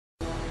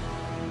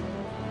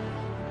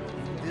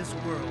this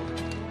world,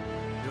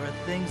 there are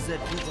things that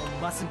people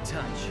mustn't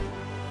touch.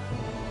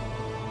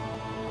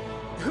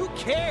 Who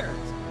cares?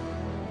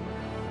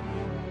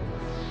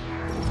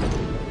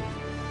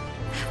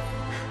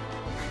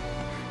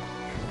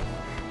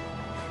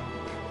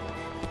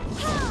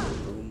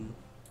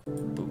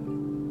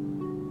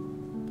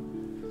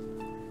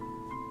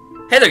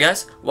 Hey there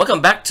guys,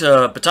 welcome back to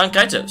Baten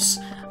Kaitos,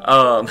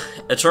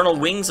 Eternal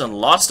Wings and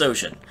Lost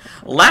Ocean.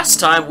 Last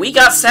time we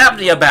got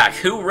Sabnia back,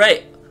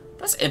 hooray!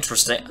 That's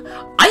interesting.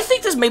 I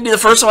think this may be the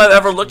first time I've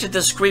ever looked at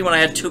this screen when I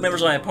had two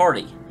members of my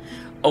party.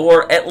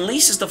 Or at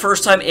least it's the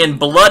first time in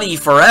bloody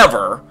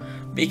forever,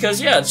 because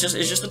yeah, it's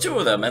just the two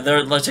of them, and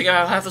they're like taking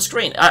out half the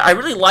screen. I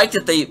really like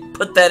that they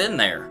put that in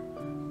there.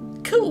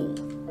 Cool.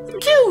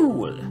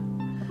 Cool.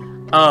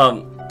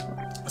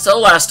 So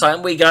last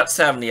time we got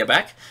Sabnia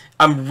back.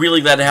 I'm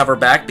really glad to have her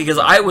back, because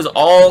I was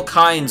all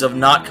kinds of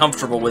not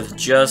comfortable with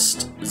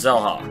just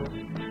Zelha.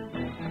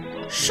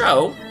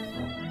 So,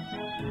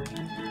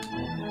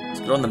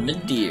 let's go on the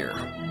mid-deer.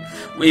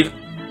 We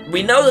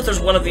know that there's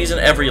one of these in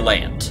every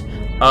land.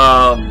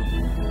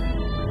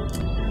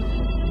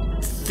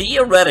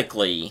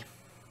 Theoretically,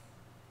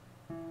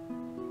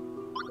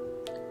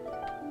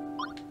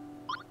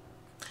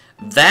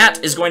 that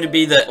is going to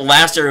be the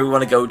last area we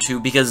want to go to,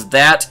 because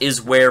that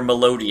is where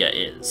Melodia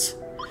is.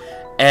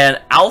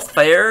 And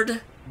Alferd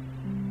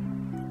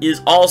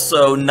is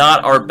also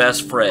not our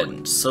best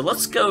friend. So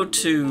let's go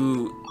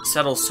to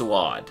Settle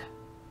Suad.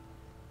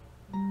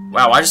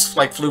 Wow, I just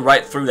like flew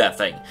right through that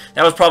thing.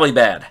 That was probably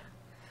bad.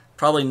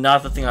 Probably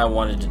not the thing I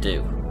wanted to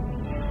do.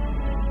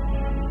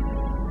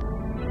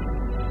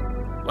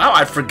 Wow,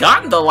 I'd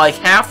forgotten the like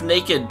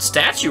half-naked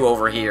statue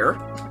over here.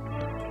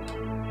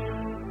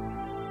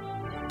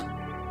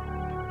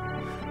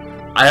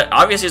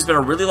 Obviously it's been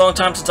a really long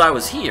time since I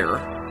was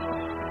here.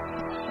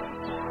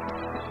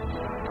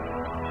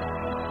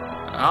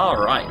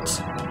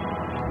 Alright.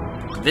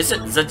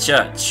 Visit the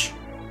church.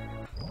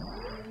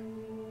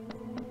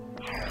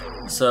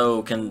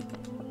 So, Did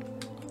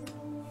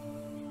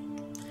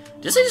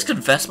I just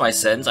confess my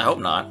sins? I hope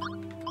not.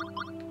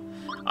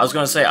 I was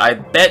gonna say, I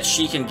bet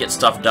she can get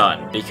stuff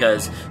done,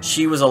 because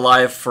she was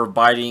alive for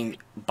fighting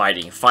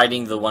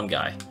the one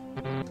guy.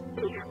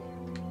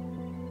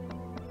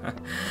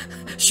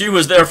 She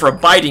was there for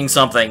biting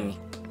something.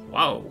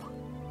 Whoa.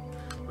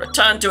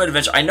 Return to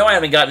adventure. I know I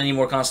haven't gotten any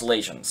more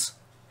constellations.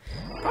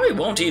 Probably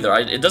won't either.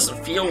 It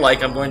doesn't feel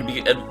like I'm going to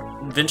be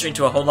venturing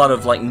to a whole lot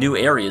of like new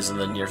areas in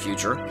the near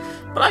future,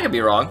 but I could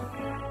be wrong.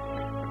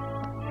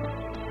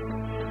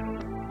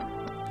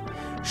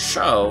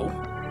 So,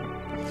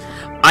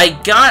 I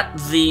got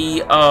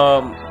the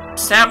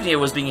Sabnia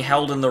was being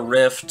held in the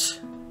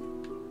rift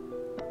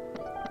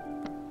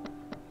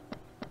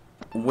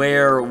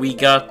where we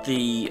got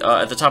the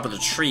at the top of the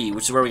tree,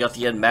 which is where we got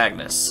the End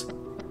Magnus.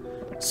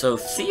 So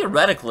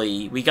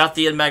theoretically, we got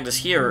the End Magnus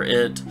here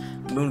at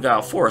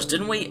Moonguile Forest,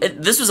 didn't we?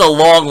 This was a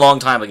long, long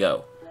time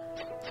ago.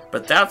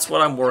 But that's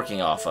what I'm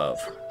working off of.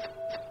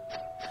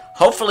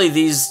 Hopefully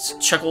these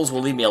Chuckles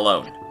will leave me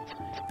alone.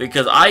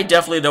 Because I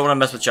definitely don't want to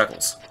mess with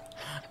Chuckles.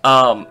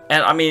 And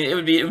I mean, it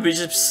would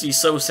just be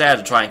so sad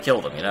to try and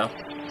kill them, you know?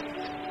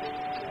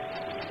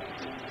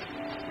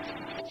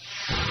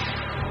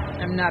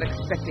 I'm not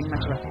expecting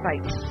much of a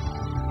fight.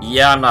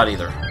 Yeah, I'm not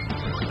either.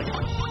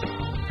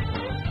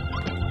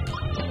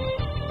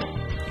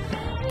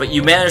 But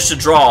you managed to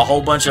draw a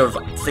whole bunch of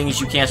things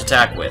you can't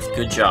attack with.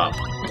 Good job.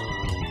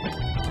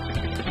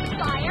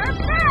 Fire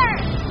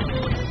first!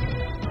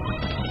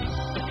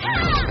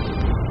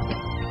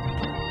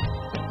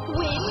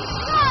 Wind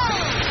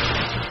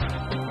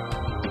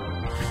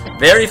first!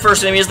 Very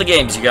first enemy of the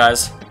games, you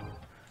guys.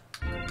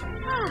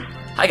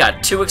 I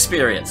got 2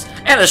 experience.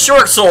 And a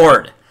short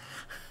sword!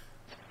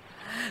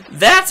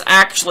 That's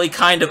actually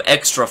kind of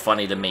extra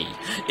funny to me.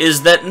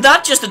 Is that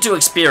not just the 2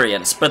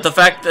 experience, but the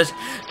fact that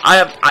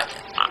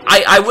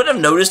I would have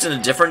noticed in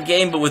a different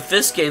game, but with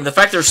this game, the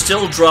fact they're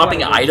still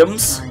dropping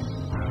items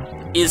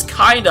is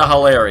kinda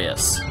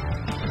hilarious.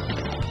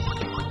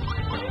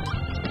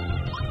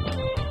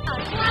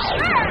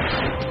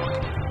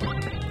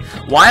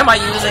 Why am I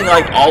using,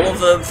 like, all of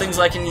the things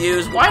I can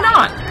use? Why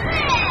not?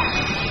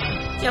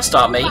 Can't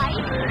stop me.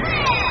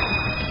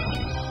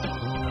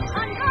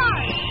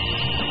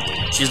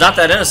 She's not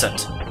that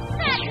innocent.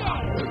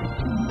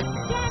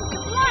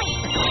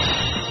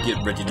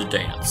 Get ready to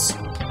dance.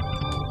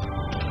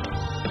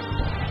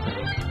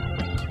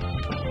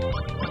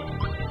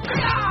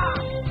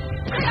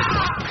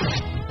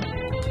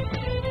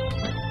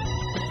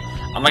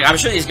 I'm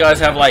sure these guys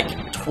have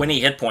like 20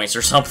 hit points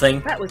or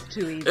something. That was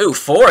too easy. Ooh,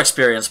 4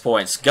 experience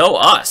points. Go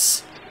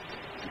us!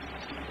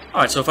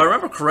 Alright, so if I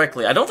remember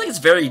correctly, I don't think it's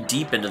very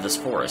deep into this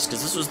forest,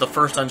 because this was the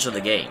first dungeon of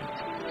the game.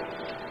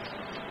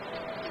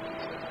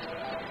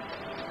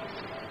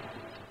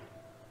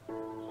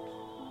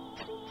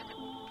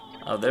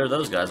 Oh, there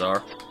those guys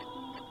are.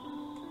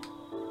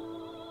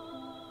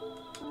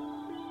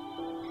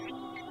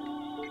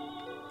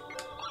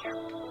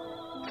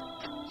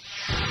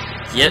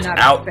 Get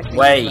out,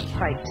 way!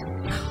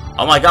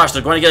 Oh my gosh,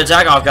 they're going to get a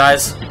attack off,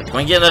 guys!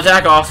 Going to get an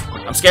attack off.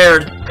 I'm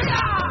scared.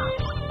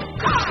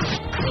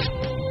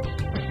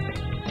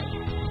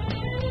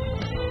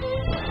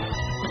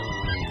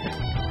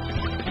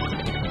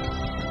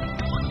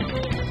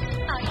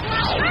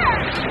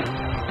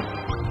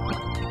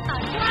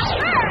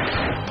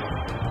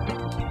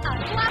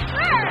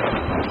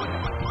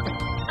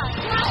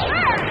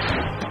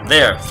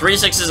 There, 3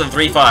 6s and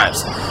 3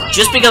 5s.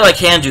 Just because I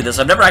can do this,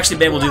 I've never actually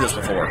been able to do this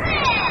before.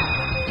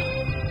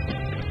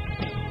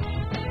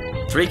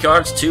 3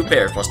 cards, 2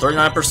 pairs, plus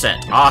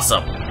 39%.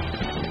 Awesome.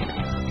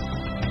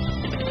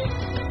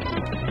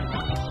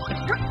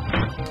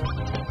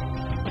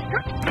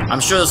 I'm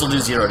sure this will do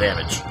 0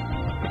 damage.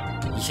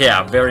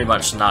 Yeah, very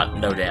much not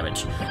no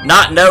damage.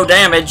 Not no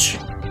damage!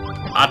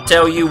 I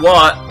tell you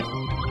what.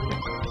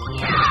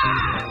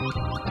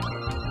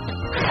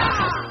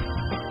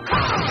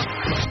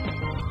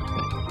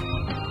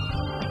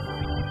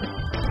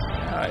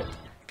 Alright.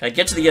 Can I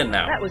get to the end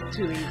now? That was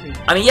too easy.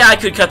 I mean, yeah, I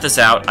could cut this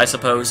out, I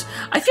suppose.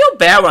 I feel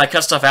bad when I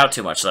cut stuff out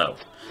too much, though.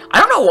 I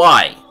don't know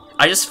why.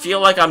 I just feel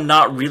like I'm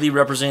not really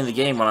representing the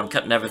game when I'm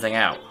cutting everything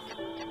out.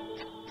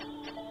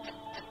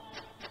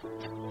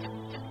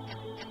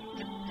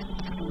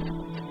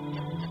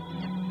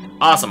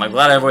 Awesome, I'm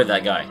glad I avoided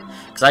that guy.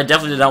 Because I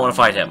definitely did not want to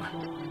fight him.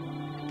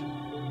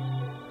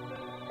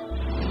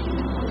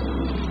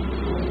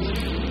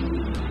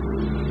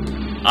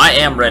 I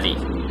am ready.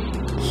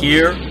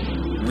 Here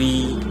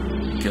we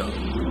go.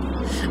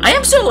 I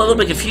am still a little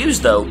bit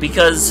confused, though,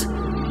 because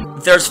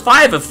there's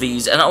 5 of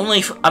these, and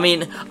only... I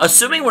mean,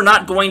 assuming we're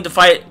not going to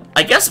fight...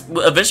 I guess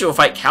eventually we'll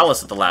fight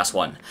Callus at the last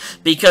one.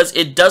 Because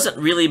it doesn't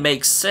really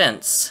make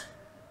sense.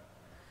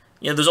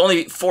 You know, there's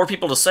only 4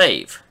 people to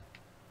save.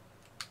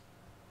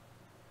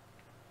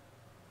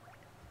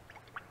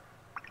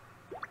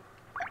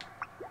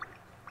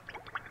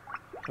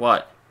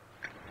 What?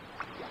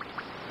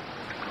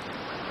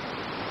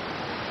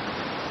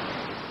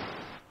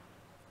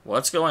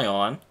 What's going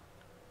on?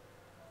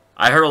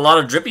 I heard a lot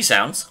of drippy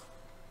sounds.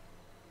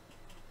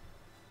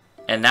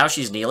 And now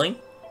she's kneeling?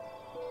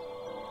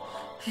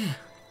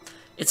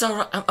 It's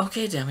alright. I'm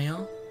okay,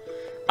 Dameol.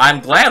 I'm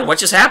glad. What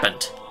just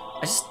happened?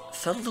 I just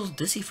felt a little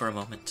dizzy for a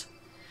moment.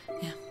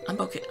 Yeah, I'm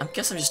okay. I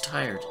guess I'm just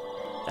tired.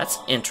 That's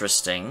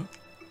interesting.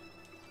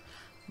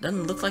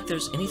 Doesn't look like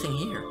there's anything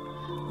here.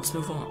 Let's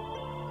move on.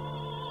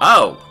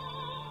 Oh.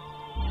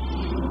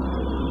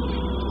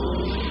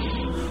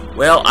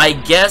 Well, I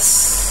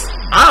guess...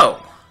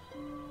 Oh.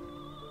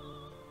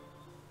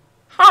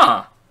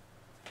 Huh.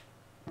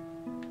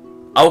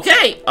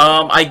 Okay,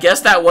 I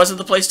guess that wasn't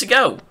the place to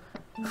go.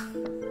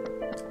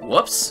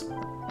 Whoops.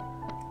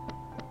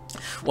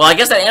 Well, I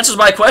guess that answers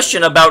my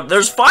question about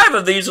there's 5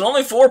 of these and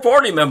only 4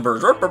 party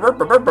members. Well,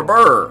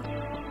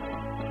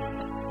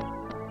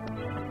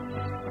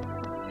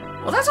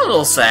 that's a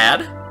little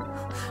sad.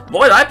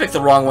 Boy, did I pick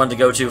the wrong one to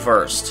go to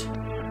first.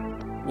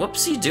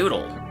 Whoopsie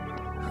doodle.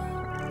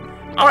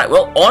 Alright,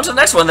 well, on to the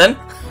next one then.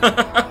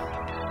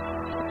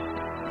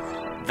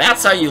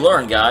 That's how you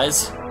learn,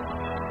 guys.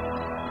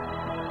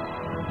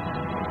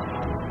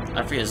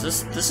 I forget,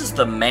 this is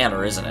the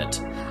manor, isn't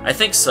it? I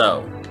think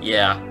so.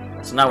 Yeah.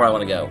 So now where I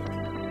want to go.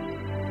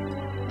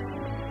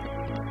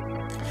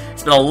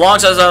 It's been a long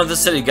time since I was in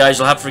this city, guys.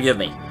 You'll have to forgive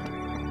me.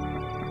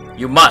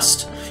 You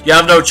must. You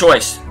have no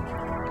choice.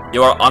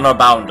 You are honor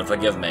bound to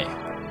forgive me.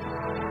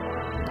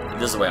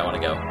 This is the way I want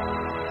to go.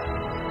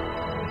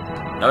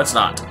 No, it's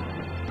not.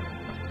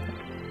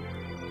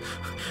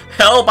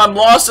 Help! I'm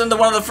lost into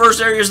one of the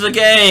first areas of the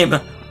game! No,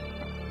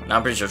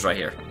 I'm pretty sure it's right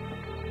here.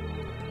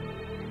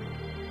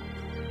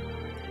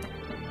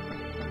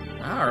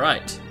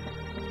 Alright.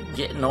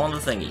 Getting on the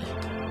thingy.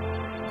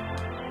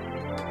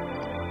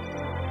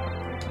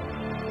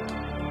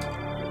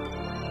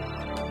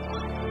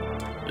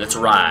 Let's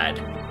ride.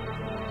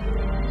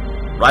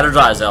 Ride or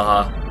die,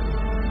 Zelha.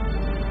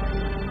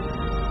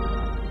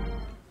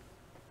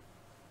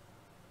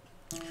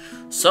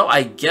 So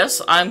I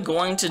guess I'm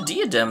going to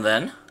Diadem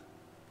then.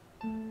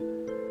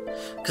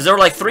 Because there were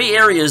like 3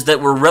 areas that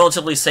were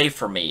relatively safe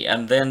for me.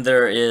 And then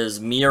there is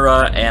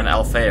Mira and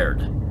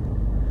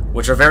Alferd,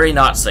 which are very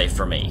not safe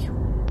for me.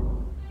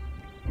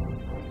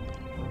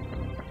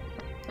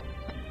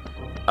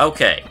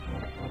 Okay.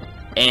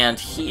 And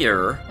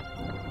here...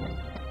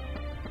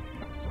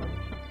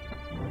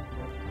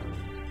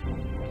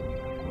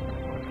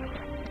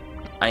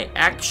 I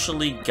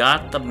actually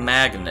got the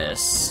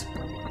Magnus.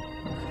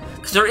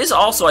 Because there is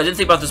also, I didn't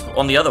think about this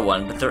on the other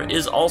one, but there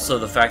is also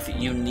the fact that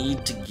you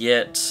need to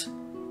get...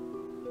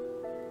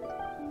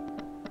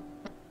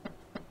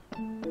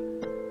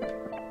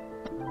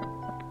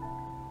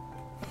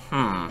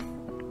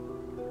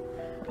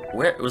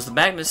 Where was the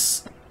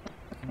Magnus?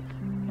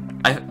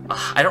 I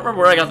don't remember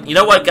where I got... You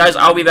know what, guys?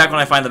 I'll be back when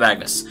I find the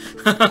Magnus.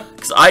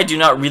 Because I do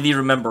not really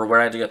remember where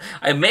I had to go.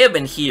 I may have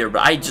been here,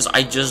 but I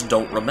just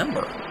don't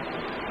remember.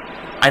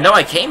 I know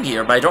I came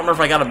here, but I don't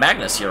remember if I got a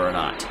Magnus here or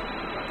not.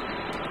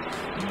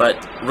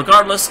 But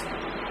regardless,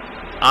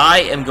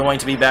 I am going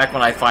to be back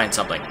when I find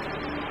something.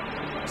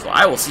 So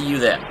I will see you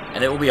then,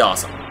 and it will be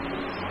awesome.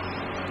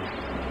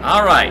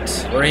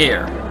 Alright, we're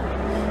here.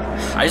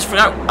 I just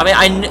forgot.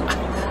 I mean,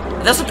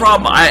 that's the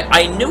problem.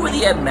 I knew where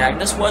the Ed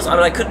Magnus was. I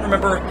mean, I couldn't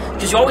remember,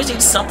 because you always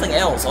need something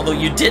else, although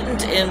you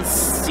didn't in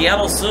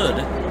Seattle Sud,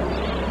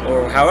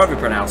 or however you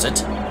pronounce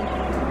it.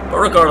 But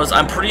regardless,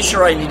 I'm pretty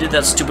sure I needed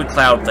that stupid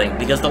cloud thing,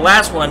 because the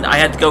last one, I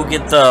had to go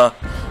get the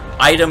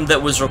item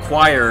that was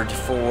required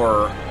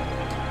for...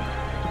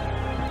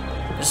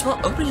 There's a small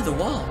opening in the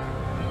wall.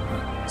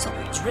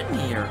 Something's written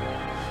here.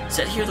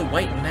 Set here the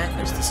white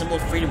Magnus, the symbol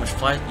of freedom which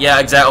flies... Yeah,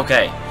 exactly,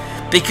 okay.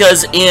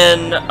 Because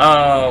in,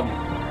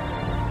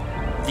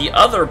 the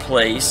other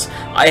place,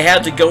 I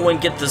had to go and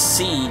get the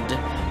seed,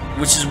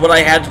 which is what I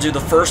had to do the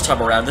first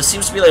time around. This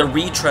seems to be like a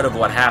retread of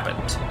what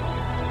happened.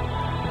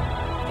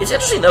 It's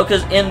interesting though,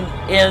 because in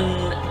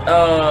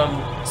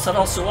San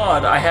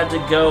al-Suad, I had to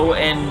go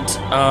and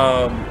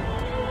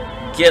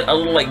get a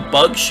little like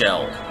bug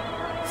shell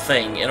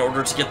thing in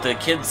order to get the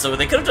kids. So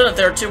they could have done it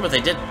there too, but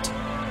they didn't.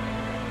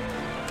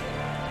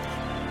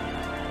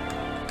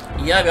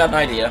 Yeah, I got an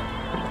idea.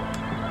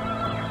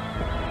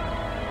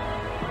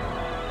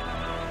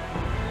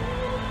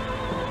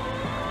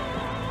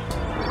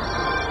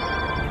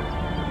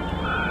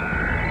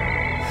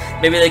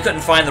 Maybe they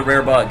couldn't find the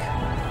rare bug.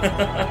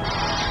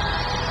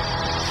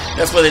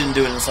 That's why they didn't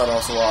do it in San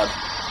al-Suad.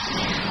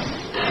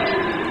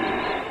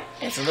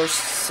 It's another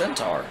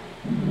centaur.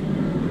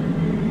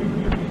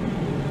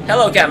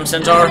 Hello, Captain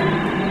Centaur.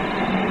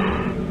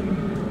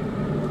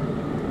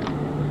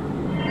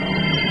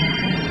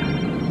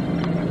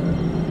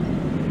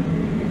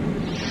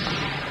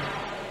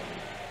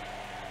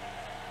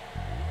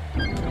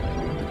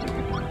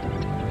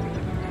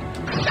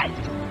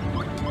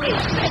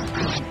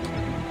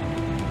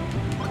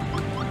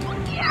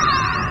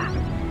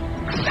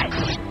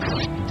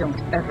 Don't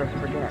ever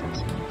forget,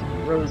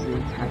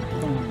 roses have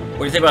thorns. What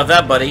do you think about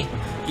that, buddy?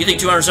 You think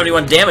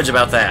 271 damage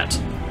about that?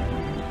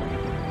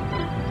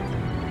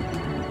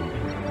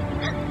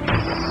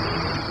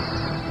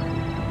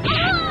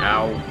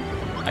 Ow.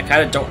 I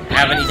kind of don't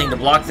have anything to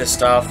block this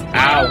stuff.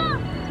 Ow.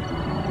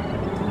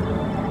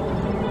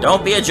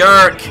 Don't be a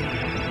jerk!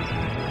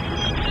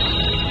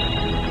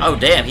 Oh,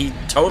 damn, he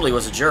totally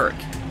was a jerk.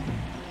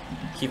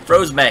 He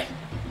froze me.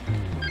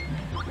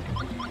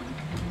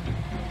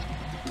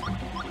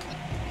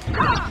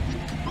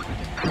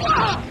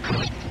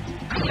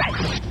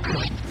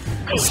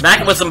 Smack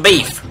him with some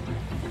beef.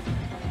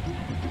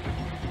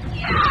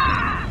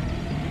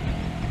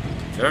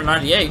 Sure,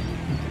 98.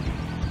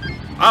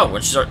 Oh,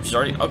 when she's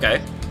already...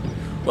 Okay.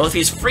 Well, if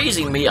he's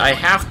freezing me, I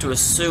have to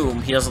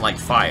assume he doesn't like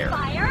fire.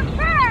 Fire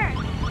first!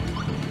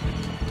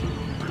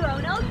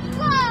 Chrono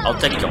slow! I'll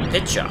take your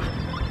picture.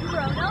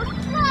 Chrono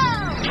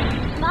slow!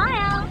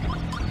 Smile!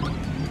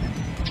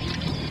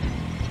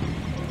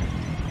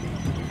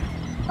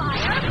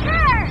 Fire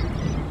first!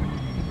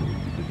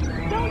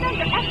 Don't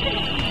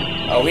underestimate!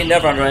 Oh, we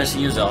never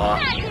underestimate you, Zelha.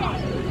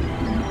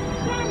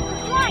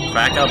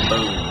 Crack up,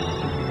 boom.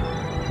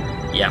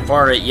 Yeah,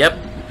 far it, yep.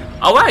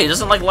 Oh wow, he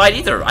doesn't like light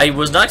either. I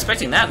was not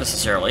expecting that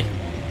necessarily.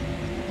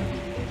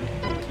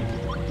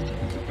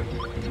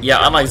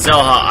 Yeah, unlike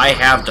Zelha, I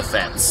have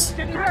defense.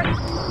 Didn't hurt.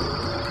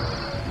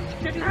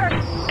 Didn't hurt.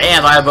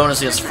 And I have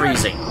bonus against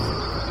freezing.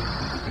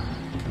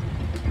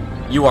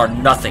 You are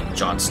nothing,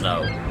 Jon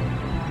Snow.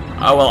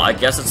 Oh well, I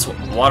guess it's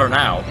water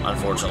now,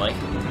 unfortunately.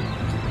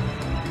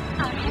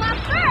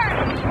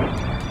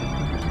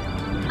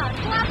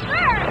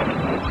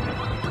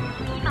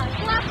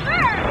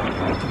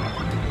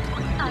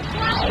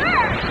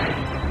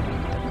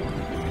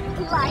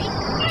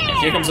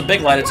 Here comes a big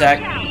light attack.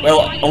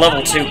 Well, a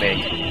level 2 big.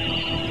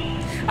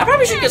 I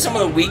probably should get some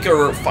of the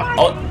weaker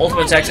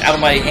ultimate attacks out of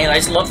my hand. I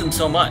just love them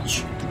so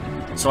much.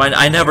 So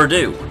I never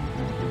do.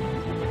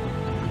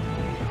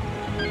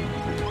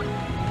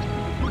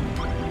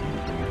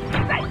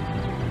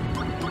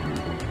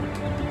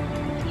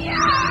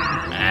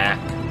 Ah.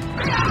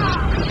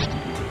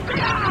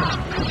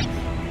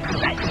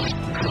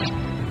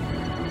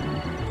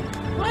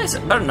 What is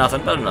it? Better than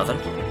nothing, better than nothing.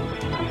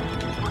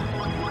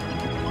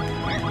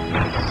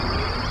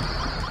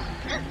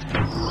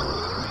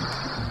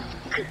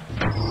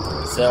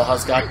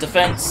 Zelha's got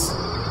defense.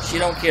 She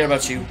don't care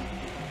about you.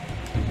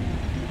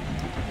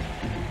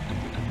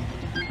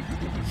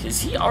 Is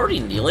he already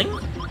kneeling?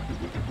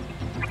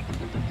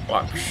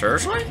 What,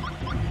 seriously?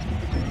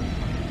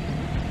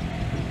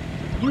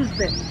 Use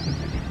this.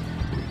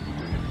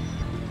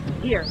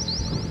 Here.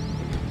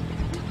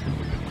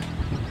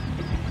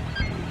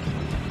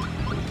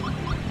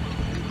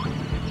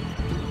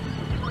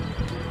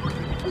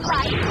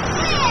 Right.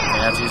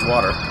 I have to use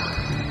water.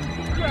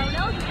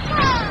 Chrono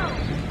slow!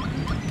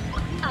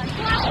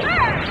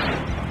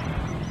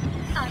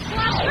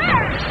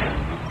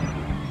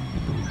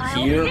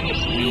 Here we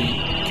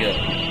go.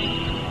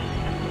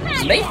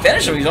 He may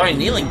finish him, he's already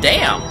kneeling.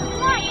 Damn!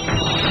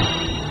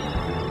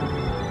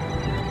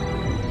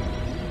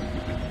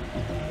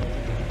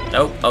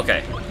 Nope,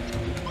 okay.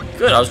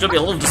 Good, I was gonna be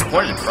a little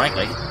disappointed,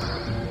 frankly.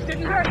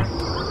 Didn't hurt.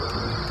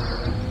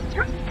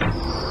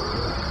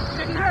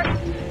 Didn't hurt.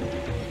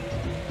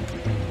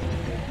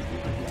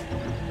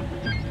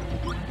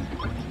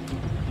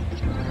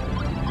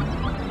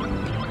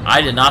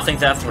 I did not think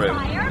that through.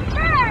 Fire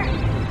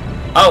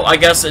first! Oh, I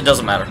guess it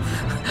doesn't matter.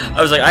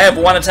 I was like, I have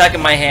one attack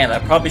in my hand. I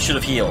probably should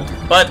have healed.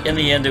 But in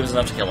the end, it was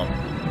enough to kill him.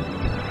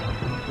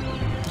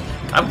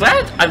 I'm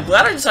glad I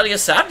decided to get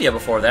Sapnia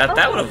before that.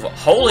 That would have...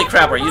 Holy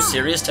crap, are you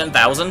serious?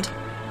 10,000?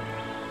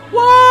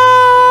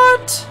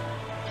 What?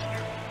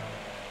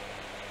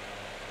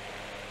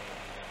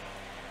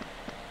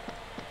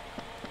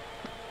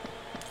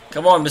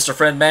 Come on, Mr.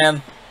 Friend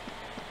Man.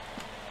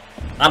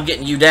 I'm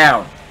getting you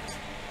down.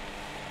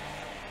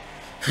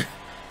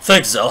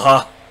 Thanks,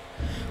 Zelha.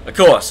 Of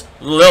course,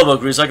 a little elbow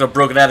grease, I could have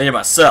broken out of here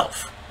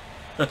myself.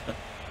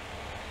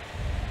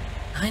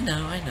 I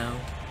know.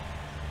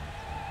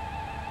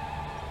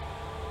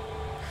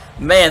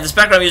 Man, this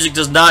background music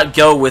does not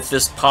go with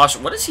this posture.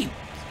 What is he?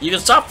 You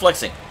can stop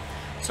flexing.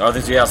 So are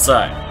things to be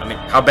outside? I mean,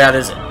 how bad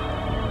is it?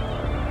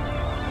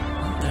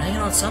 Well, they're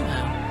hanging on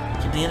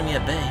somehow. Keep the enemy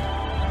at bay.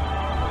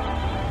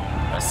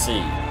 I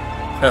see.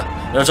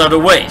 No time to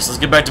waste. Let's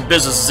get back to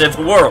business and save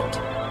the world.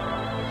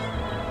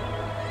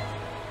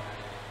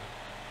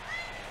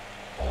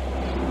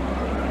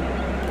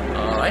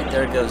 Alright,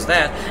 there goes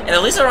that. And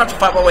at least I don't have to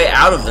fight my way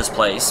out of this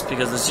place,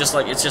 because it's just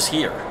like, it's just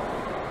here.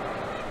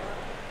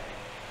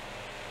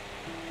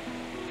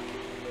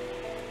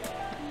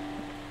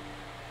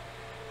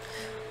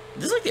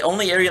 This is like the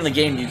only area in the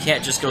game you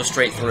can't just go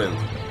straight through.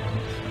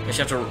 You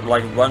have to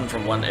like run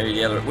from one area to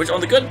the other. Which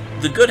on the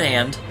good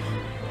hand,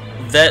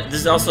 that this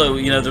is also,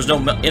 you know, there's no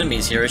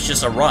enemies here. It's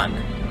just a run.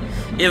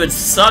 It would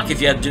suck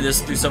if you had to do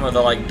this through some of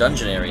the like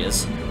dungeon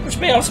areas, which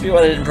may also be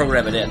why they didn't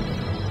program it in.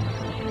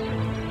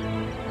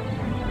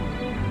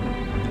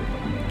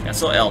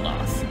 Castle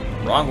Elnoth.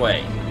 Wrong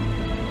way.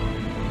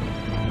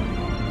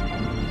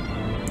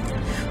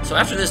 So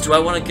after this, do I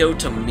want to go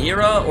to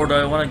Mira or do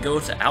I want to go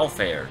to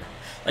Alfaird?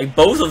 Like,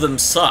 both of them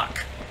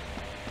suck.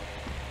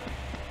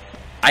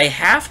 I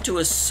have to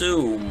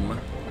assume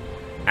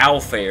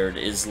Alfaird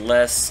is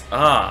less...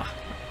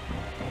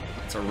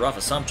 It's a rough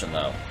assumption,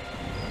 though.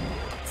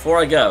 Before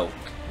I go,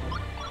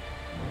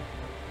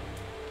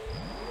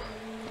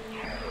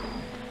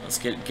 let's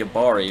get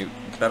Gibari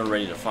better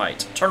ready to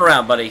fight. Turn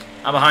around, buddy.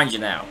 I'm behind you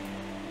now.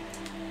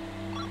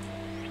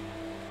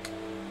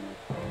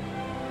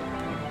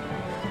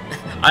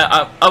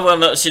 Well,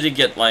 no, she did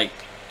get, like,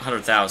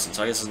 100,000,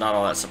 so I guess it's not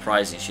all that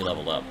surprising she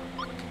leveled up.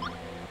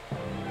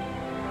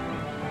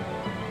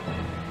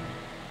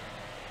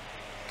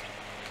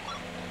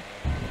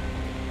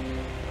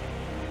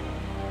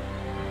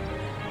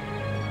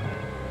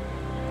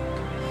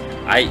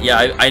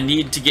 I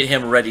need to get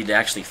him ready to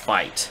actually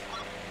fight.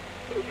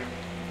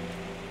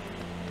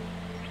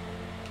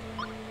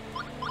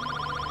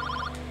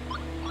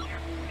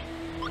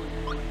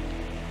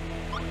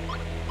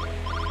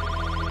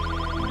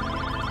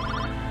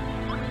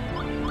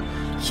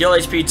 Heal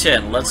HP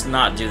 10. Let's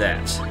not do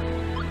that.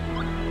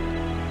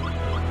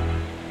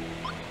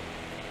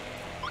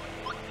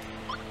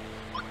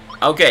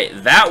 Okay,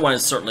 that one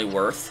is certainly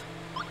worth.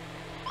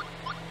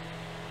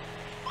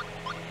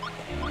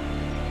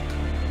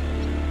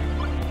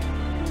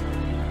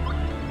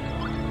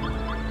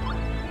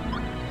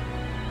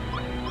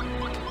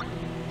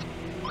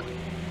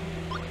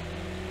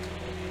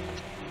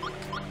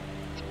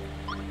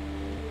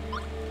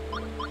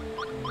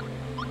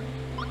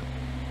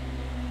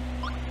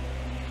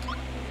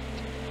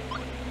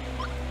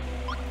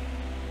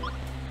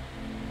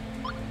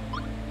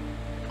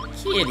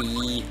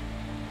 Kitty.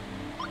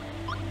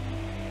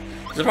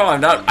 The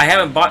problem, I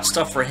haven't bought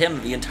stuff for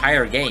him the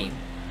entire game,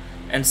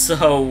 and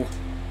so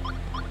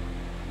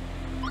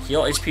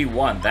heal HP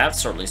 1. That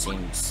certainly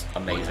seems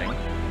amazing.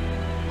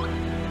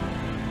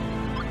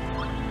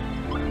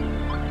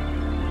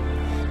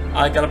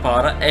 I got a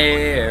pot of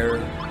air.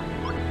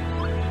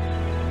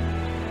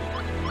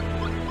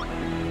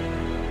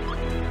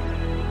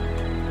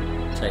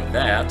 Take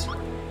that.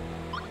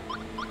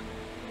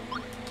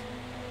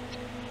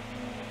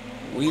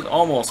 We've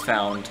almost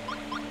found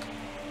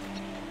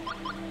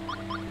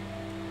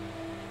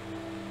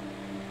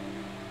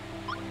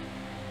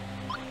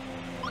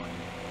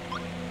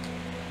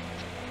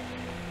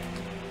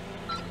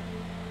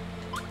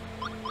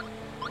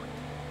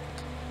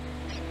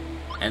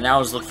and now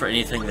let's look for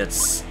anything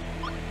that's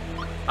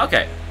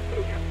okay.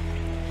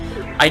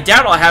 I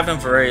doubt I'll have him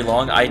for very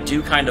long. I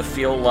do kind of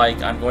feel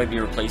like I'm going to be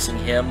replacing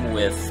him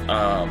with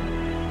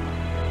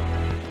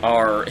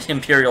our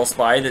Imperial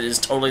spy that is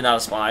totally not a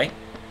spy.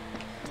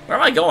 Where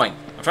am I going?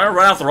 I'm trying to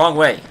run out the wrong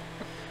way.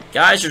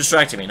 Guys, you're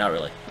distracting me. Not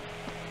really.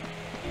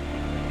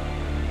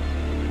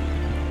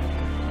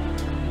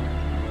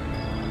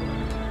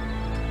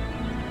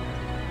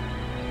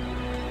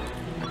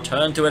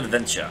 Return to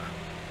adventure.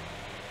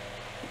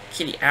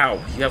 Kitty,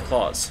 ow. You have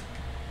claws.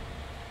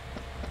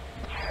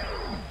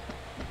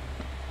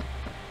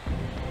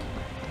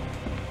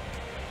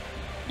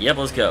 Yep,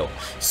 let's go.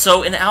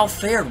 So, in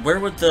Alfaird,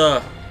 where would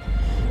the...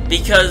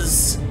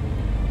 Because...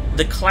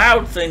 the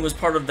cloud thing was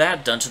part of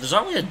that dungeon. There's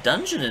not really a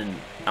dungeon in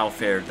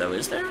Alfaird, though,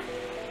 is there?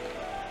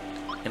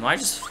 Am I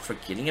just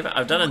forgetting about...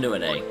 I've done a new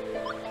NA.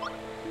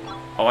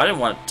 Oh, I didn't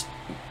want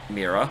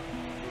Mira.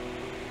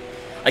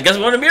 I guess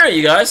I'm going to mirror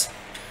you guys.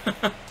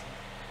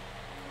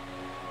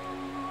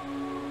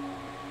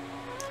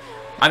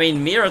 I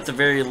mean, Mirror at the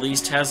very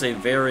least has a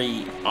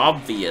very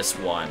obvious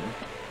one.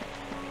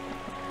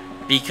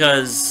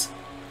 Because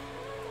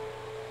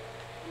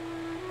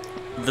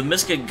the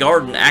Mystic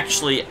Garden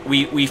actually,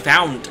 we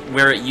found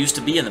where it used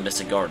to be in the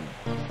Mystic Garden.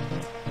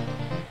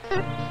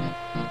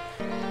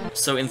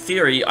 So in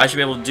theory, I should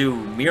be able to do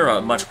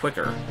Mira much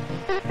quicker.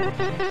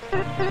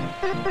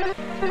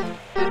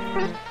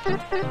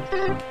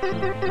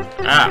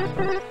 Ah.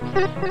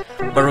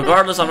 But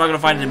regardless, I'm not going to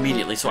find it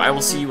immediately, so I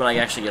will see you when I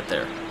actually get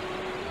there.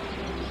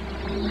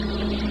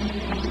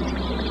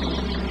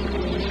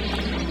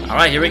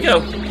 Alright, here we go.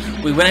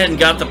 We went ahead and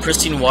got the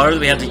pristine water that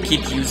we had to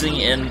keep using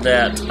in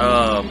that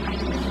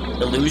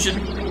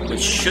illusion,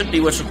 which should be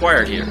what's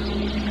required here.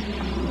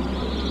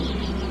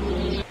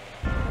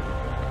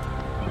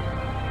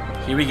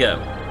 Here we go.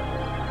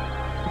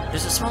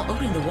 There's a small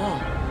opening in the wall.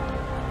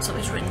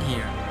 Something's written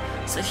here.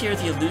 Said here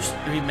the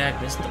illusory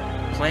magnus, the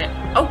plant.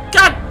 Oh,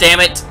 god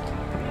damn it!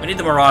 We need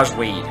the mirage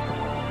weed.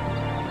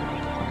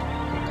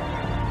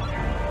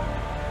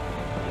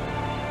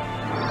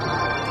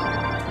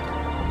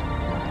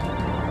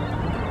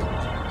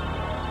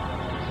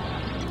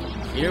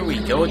 Here we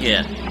go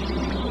again.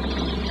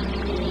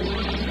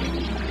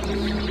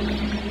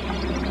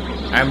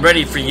 I'm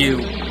ready for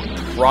you.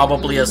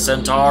 Probably a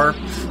centaur.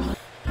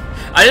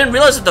 I didn't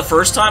realize it the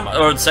first time,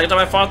 or the second time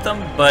I fought them,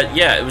 but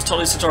yeah, it was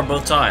totally centaur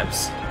both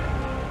times.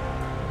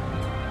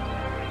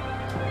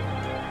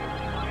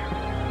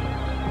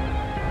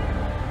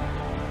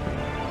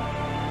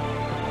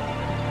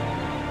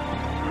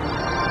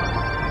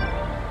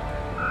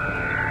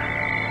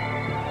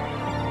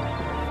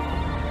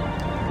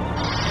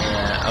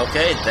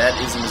 Okay, that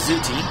is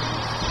Mizuti,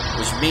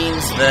 which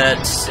means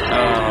that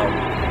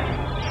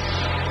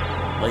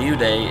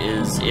Layude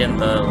is in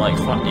the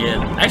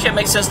actually, it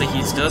makes sense that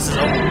that's his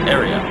own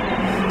area.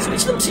 So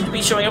each of them seem to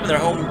be showing up in their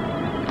home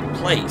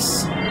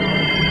place,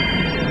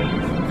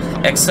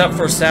 except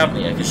for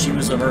Savnia, because she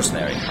was a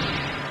mercenary.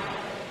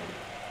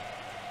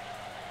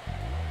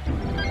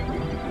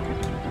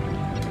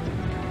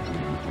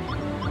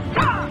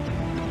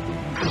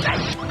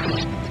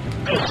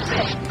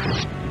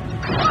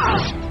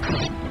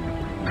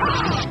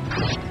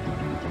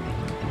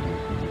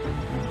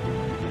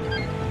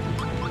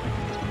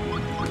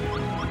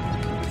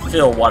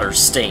 Fill water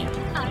stain.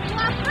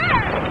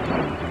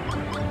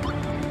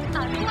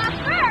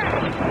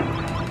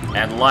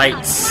 And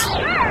lights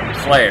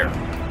flare.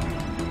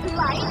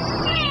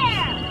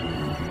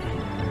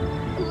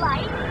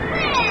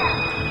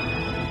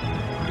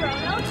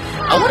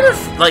 I wonder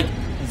if, like,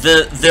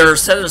 they're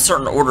set in a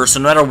certain order, so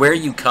no matter where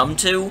you come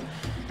to,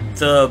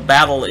 the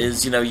battle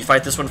is, you know, you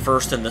fight this one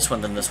first, then this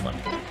one, then this one.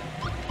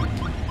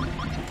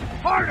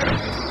 Harder!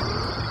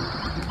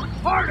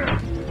 Harder!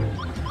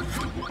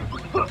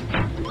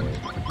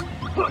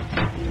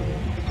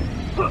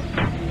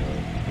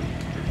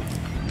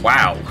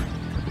 Wow.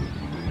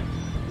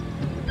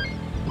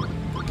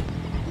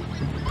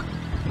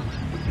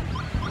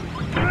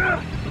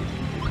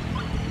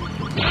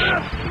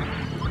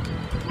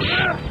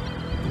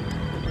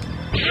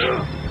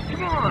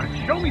 Come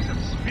on, show me some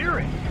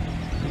spirit.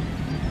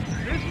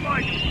 This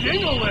might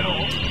sting a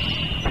little.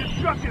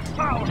 Destructive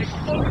power,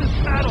 explosive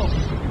battle.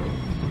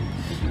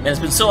 And it's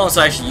been so long since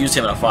I actually used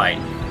him in a fight.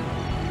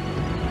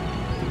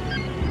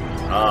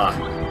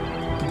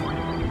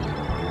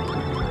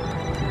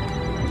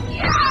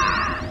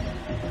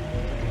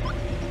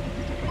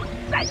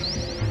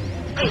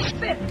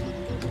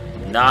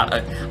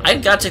 I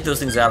gotta take those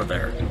things out of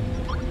there.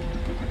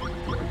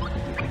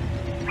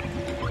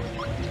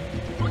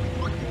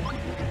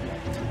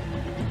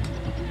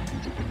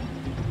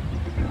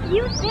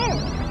 You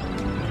did.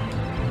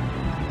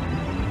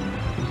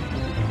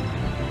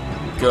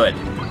 Good.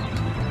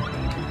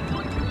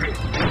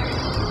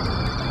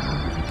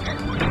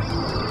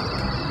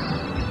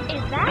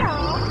 Is that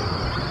all?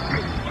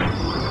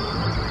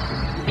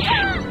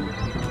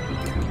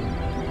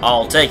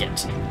 I'll take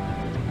it.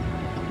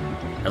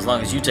 As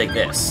long as you take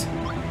this.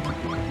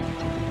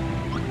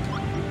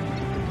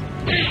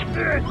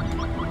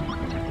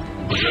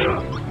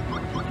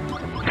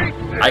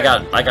 I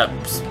got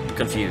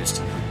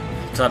confused.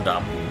 Cause I'm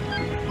dumb.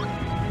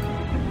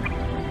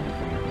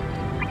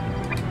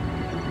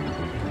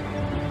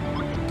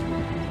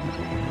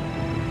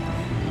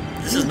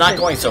 This is not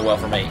going so well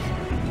for me.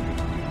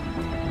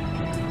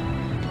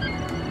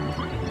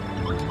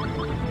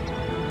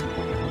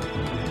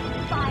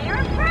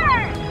 Fire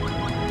burn!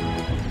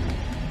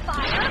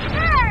 Fire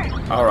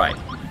burn! Alright.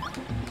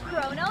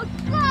 Chrono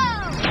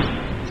slow!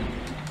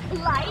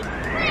 Light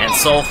flare! And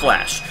Soul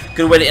Flash.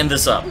 Good way to end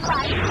this up.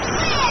 Light flare!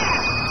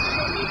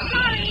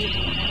 Sorry!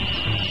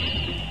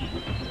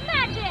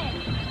 Magic!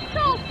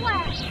 Soul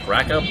flash!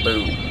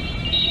 Crack-a-boo.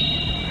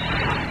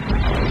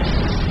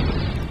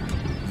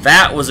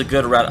 That was a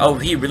good route. Oh,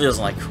 he really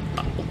doesn't like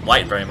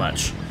light very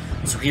much.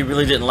 So he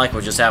really didn't like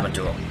what just happened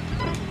to him.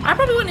 I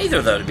probably wouldn't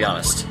either, though, to be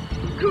honest.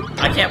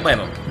 I can't blame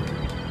him.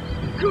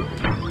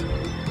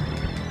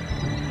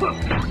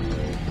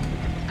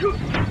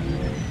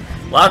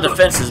 A lot of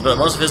defenses, but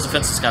most of his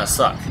defenses kind of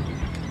suck.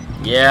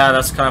 Yeah,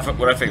 that's kind of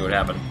what I figured would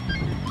happen.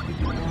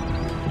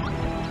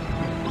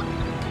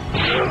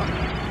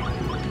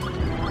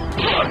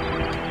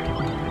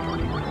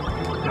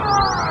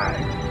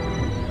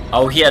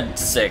 Oh, he had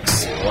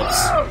 6.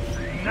 Whoops.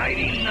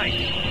 Nighty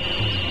night.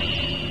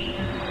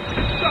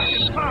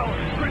 Destructive power,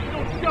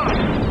 crystal shot.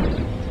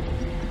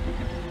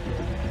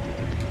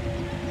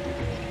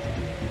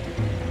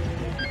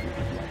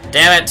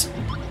 Damn it!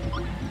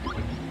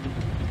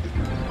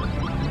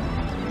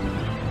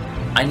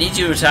 I need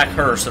you to attack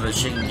her so that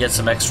she can get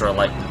some extra,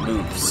 like,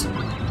 moves.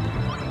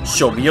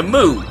 Show me your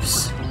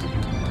moves!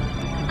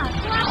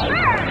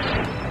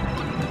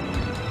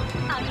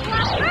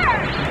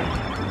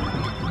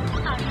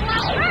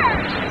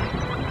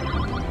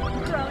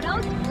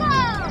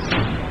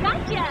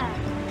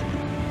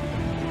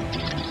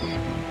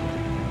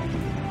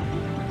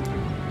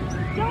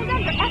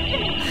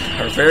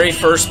 Her very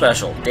first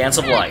special, Dance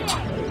of Light.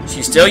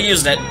 She's still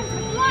using it.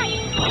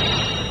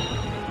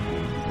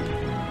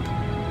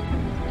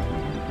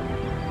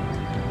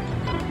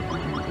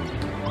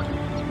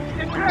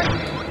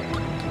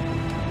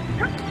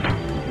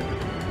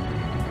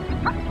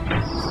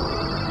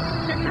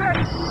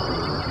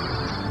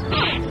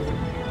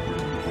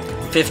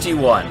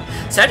 $51.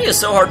 Sandy is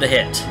so hard to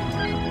hit.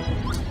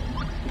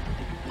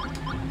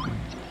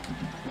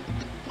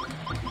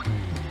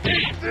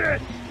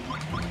 This.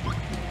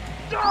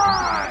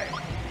 Die!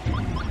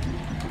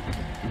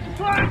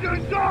 Time to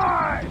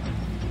die!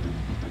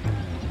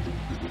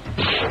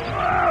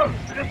 Oh,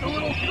 just a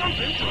little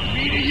something from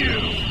me to you. I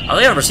don't think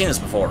I've ever seen this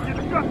before.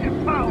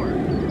 Destructive power,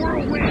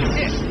 whirlwind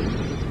hit.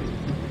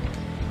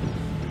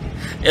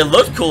 It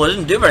looked cool. It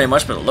didn't do very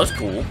much, but it looked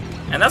cool.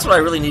 And that's what I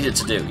really needed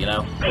to do, you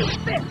know?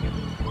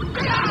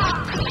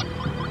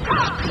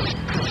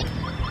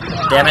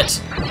 Damn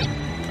it.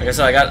 Like I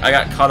said, I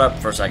got caught up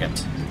for a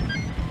second.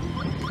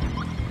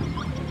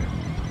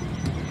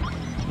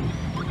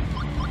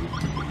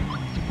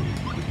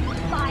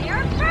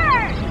 Fire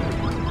burn!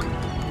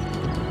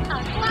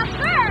 Aqua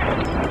burn!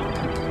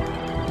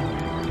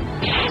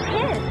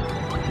 Hit!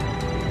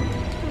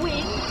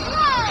 Wind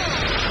blow!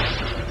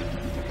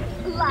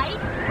 Light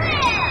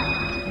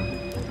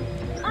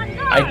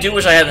flare! I do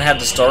wish I hadn't had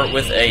to start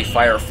with a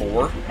Fire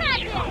 4.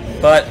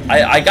 But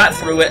I got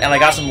through it, and I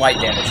got some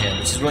light damage in,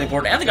 which is really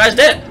important. And the guy's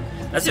dead!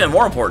 That's even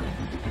more important.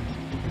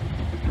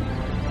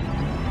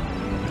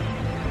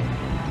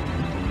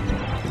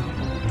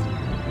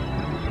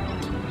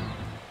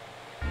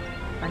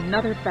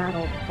 Another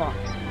battle fought.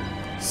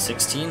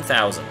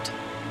 16,000.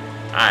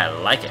 I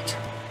like it.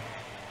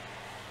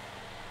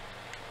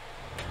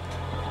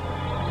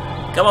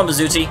 Come on,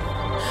 Mizuti.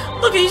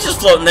 Look, he's just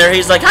floating there.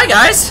 He's like, hi,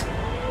 guys!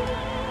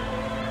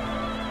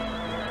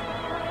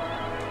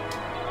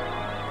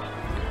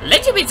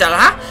 Let you be,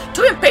 Zalha.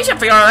 Too impatient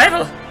for your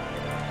arrival.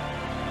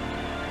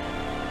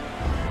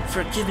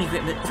 Forgive me,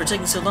 Grit, for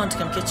taking so long to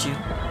come get you.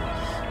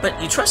 But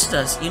you trusted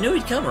us. You knew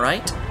we'd come,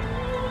 right?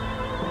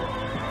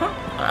 Huh?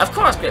 Of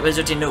course, Great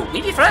Mizuti knew.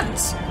 We'd be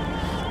friends.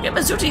 Great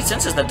Mizuti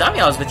senses that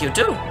Dameol is with you,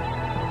 too.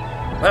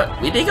 Well,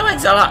 we be going,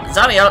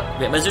 Dameol.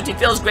 Great Mizuti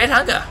feels great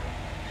hunger.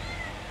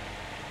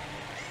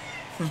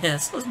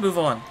 Yes, let's move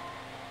on.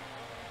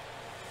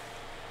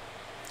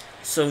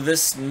 So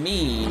this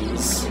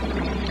means...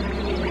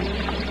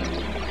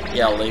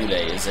 Yeah, Lude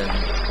is in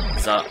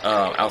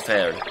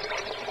Alferd.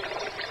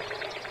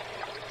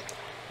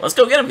 Let's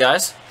go get him,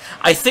 guys.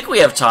 I think we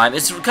have time.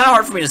 It's kind of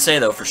hard for me to say,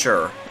 though, for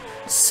sure.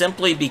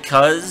 Simply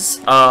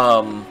because,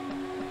 I've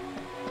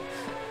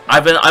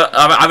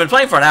been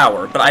playing for an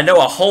hour, but I know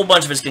a whole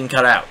bunch of it's getting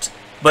cut out.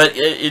 But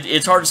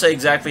it's hard to say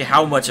exactly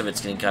how much of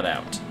it's getting cut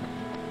out.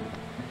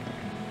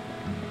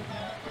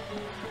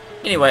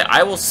 Anyway,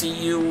 I will see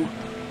you,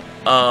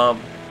 I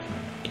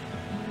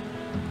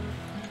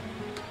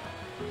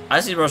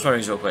just need to roast my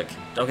rings real quick.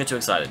 Don't get too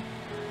excited.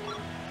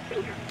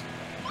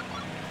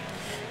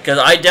 Because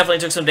I definitely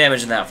took some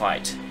damage in that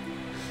fight.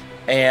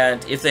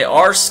 And if they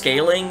are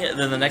scaling,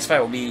 then the next fight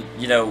will be,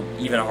 you know,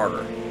 even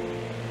harder.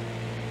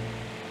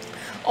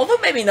 Although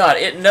maybe not.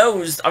 It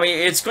knows, I mean,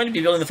 it's going to be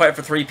building the fight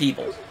for 3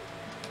 people.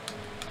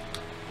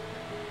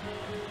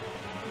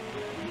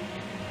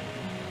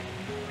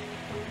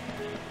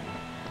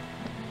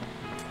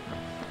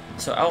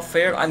 So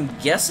Alferd, I'm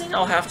guessing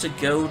I'll have to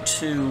go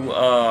to,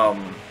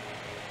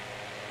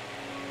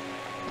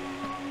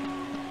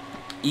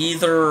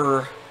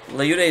 either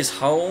Leude's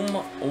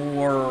home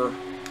or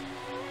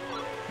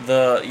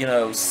the, you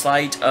know,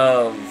 site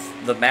of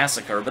the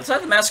massacre. But the site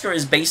of the massacre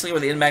is basically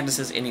where the End Magnus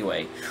is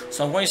anyway.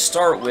 So I'm going to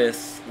start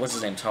with, what's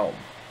his name's home?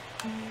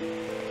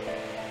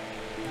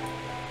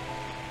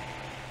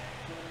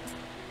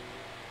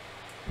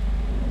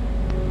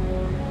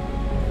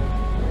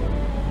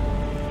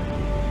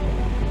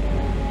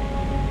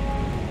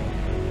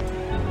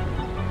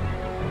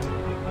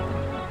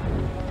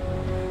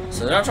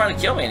 So they're not trying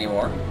to kill me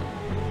anymore.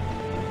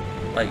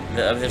 Like,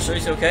 they're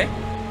seriously okay?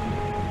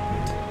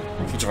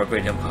 Future of our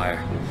great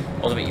empire.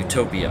 Ultimate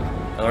utopia.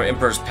 Our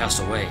emperors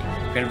passed away.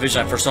 The grand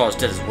vision I first saw is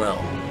dead as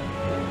well.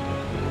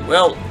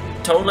 Well,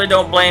 totally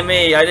don't blame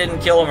me. I didn't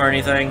kill him or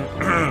anything.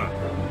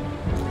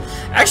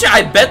 Actually,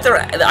 I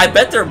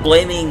bet they're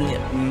blaming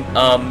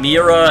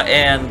Mira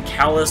and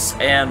Callus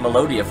and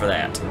Melodia for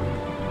that.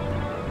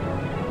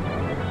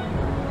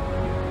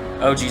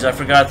 Oh geez, I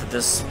forgot that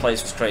this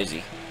place was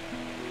crazy.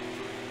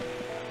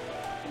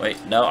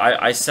 Wait, no,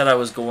 I said I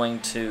was going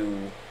to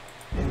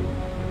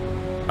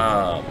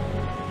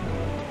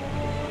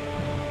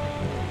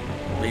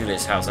leave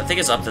this house. I think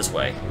it's up this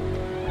way.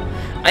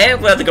 I am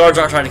glad the guards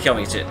aren't trying to kill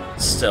me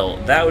still.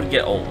 That would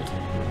get old.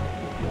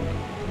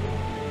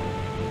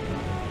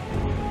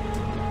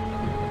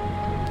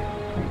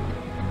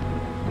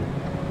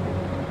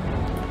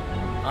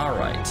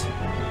 Alright.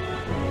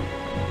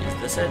 Is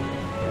this it?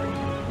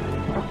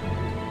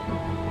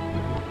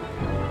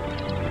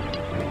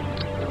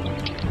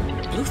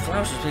 Blue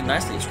flowers was really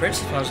nicely. It's rare to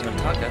see flowers in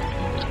Antaka.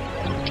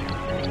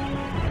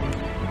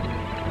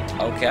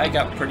 Okay, I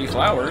got pretty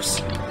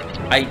flowers.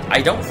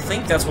 I don't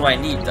think that's what I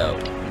need, though.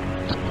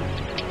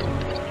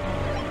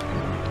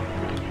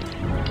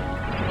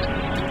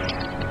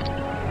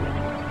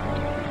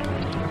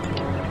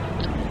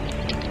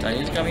 Do I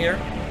need to come here?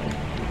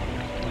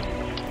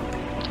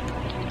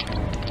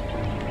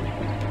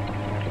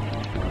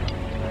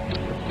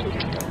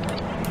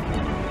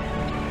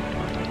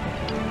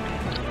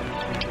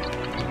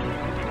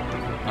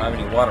 I don't have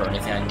any water or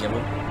anything I can give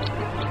him.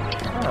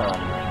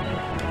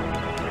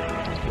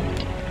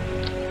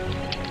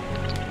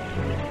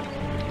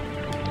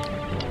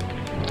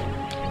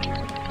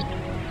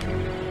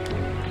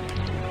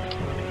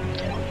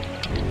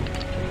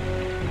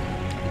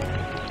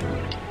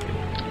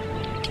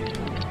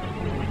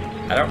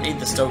 I don't need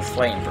the stoked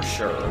flame for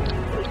sure.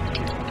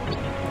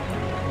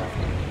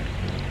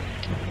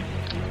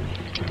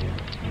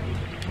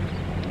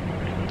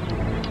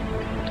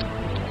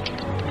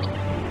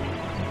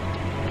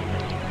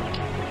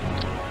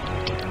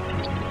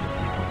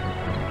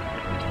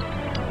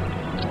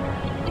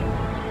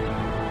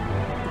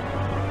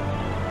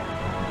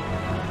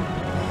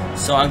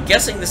 So I'm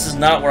guessing this is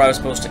not where I was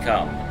supposed to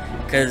come,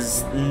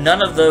 because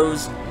none of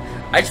those...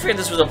 I just figured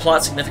this was a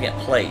plot significant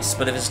place,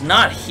 but if it's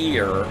not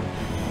here,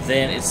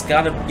 then it's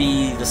gotta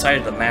be the site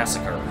of the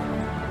massacre.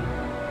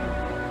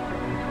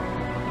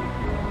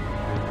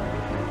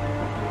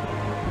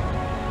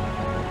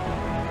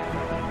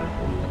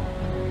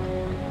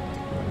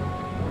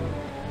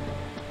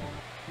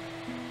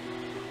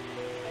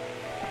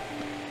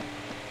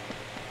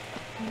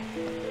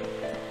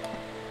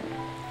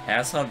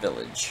 Asa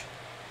Village.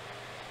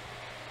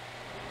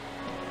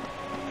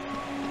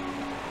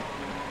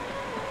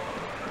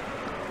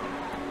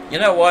 You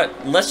know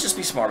what? Let's just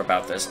be smart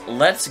about this.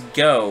 Let's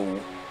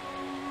go.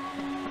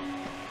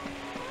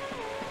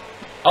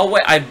 Oh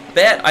wait, I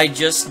bet I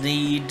just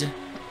need...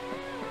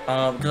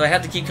 because I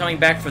had to keep coming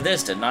back for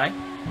this, didn't I?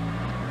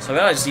 So I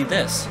bet I just need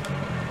this.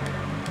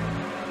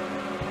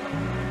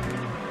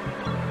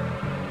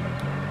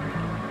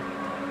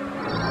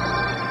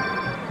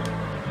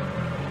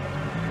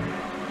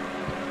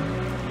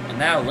 And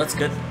now,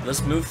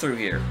 let's move through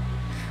here.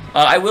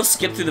 I will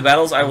skip through the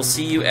battles. I will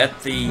see you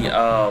at the,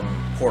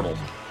 portal.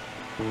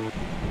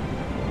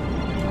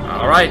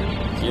 Alright,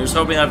 here's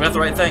hoping I've got the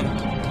right thing.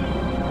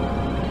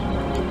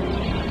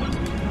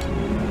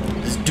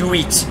 Just do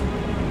it!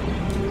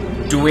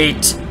 Do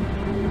it!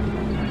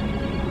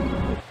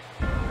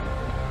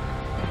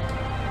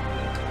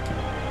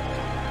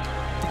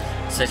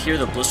 Said here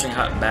the blistering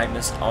hot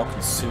magnus,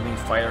 all-consuming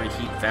fiery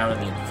heat found in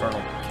the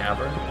infernal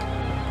cavern.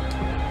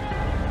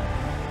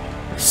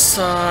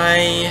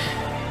 Sigh.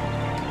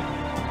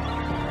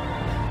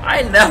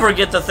 I never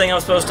get the thing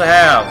I'm supposed to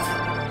have.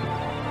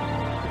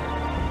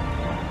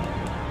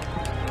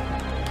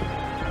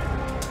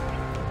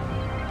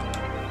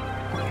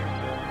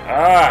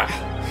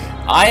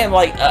 I am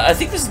like, I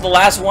think this is the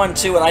last one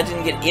too, and I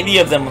didn't get any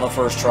of them on the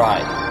first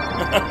try.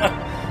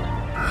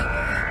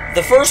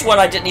 The first one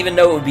I didn't even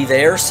know it would be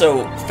there,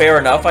 so fair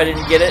enough, I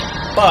didn't get it.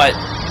 But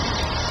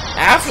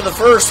after the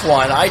first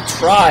one, I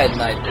tried,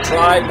 and I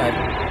tried, and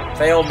I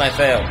failed, and I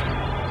failed.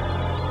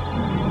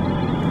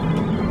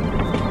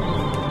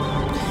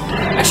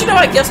 Actually, no,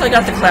 I guess I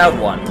got the cloud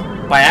one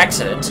by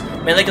accident.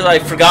 Mainly because I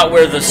forgot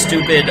where the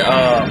stupid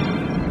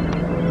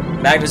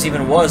Magnus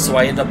even was, so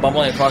I ended up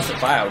bumbling across the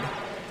cloud.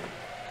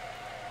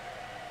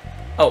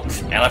 Oh,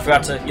 and I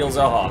forgot to heal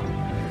Zelha.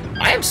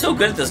 I am so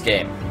good at this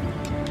game.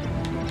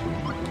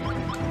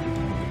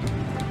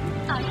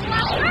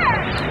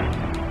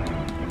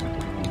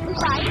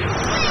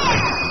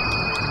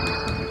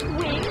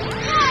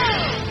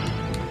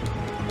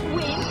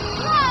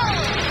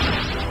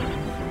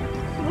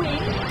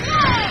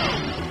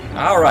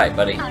 Alright,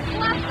 buddy. You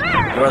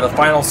are the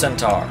final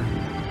centaur.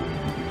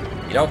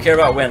 You don't care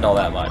about wind all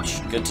that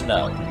much. Good to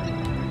know.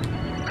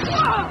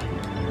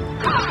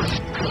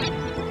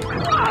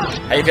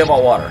 How do you feel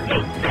about water?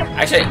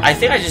 Actually, I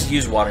think I just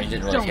used water and you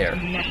didn't really care.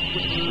 Don't mess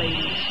with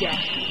Lady Death.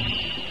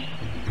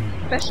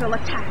 Special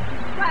attack.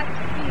 Flat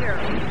spear.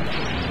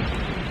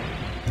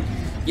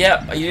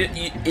 Yeah,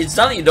 it's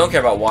not that you don't care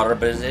about water,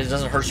 but it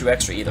doesn't hurt you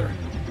extra either.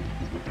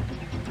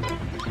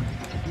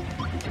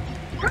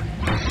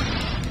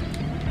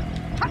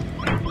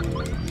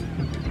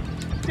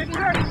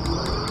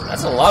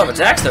 That's a lot of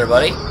attacks there,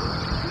 buddy.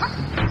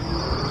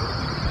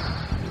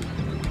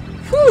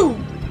 Whew!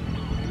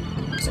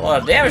 That's a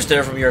lot of damage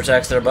there from your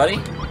attacks there, buddy.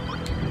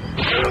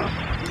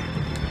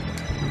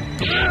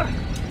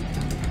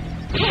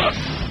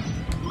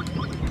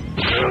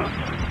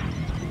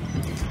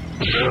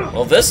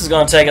 Well, this is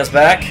going to take us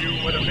back.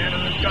 What a man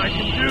of this guy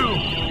can do.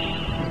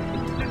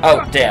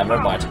 Oh, damn,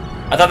 never mind.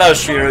 I thought that was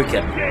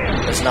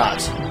Shoryuken. It's not.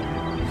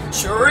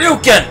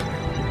 Shoryuken!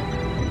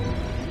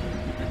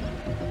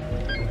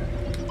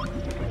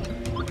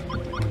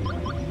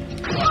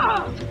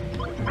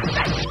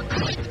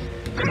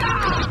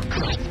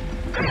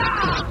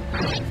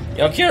 You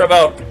don't care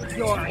about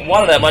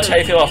water that much, how do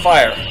you feel about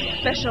fire?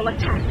 Special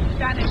attack.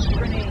 Vanish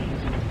grenade.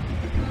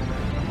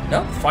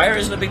 No, fire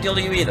isn't a big deal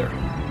to you either.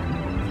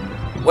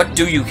 What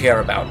do you care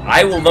about?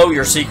 I will know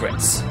your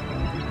secrets.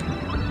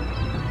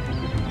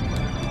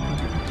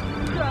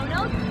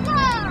 Chrono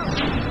slow.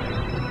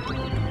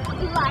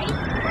 Light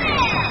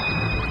flare.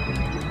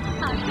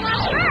 Aqua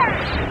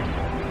burst.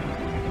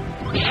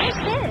 What's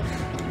this?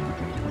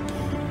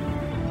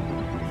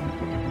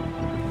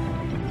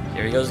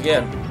 Here he goes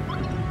again.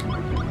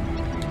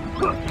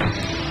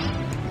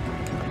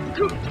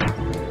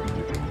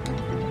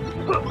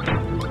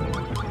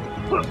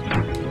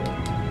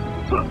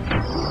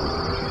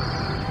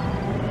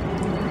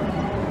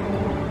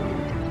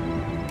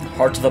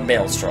 Heart of the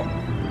Maelstrom.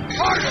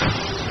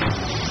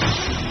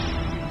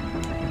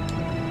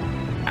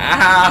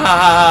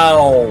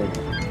 Ow!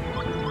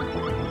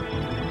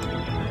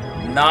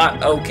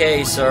 Not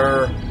okay,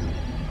 sir.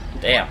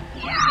 Damn.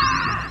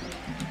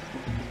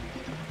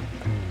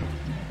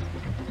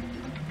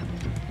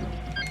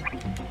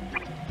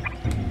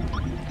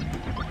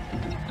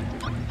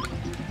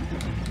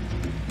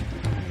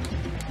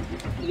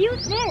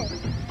 Use this.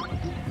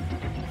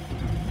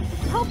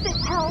 Hope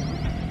this helps.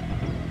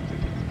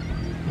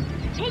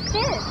 Take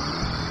this.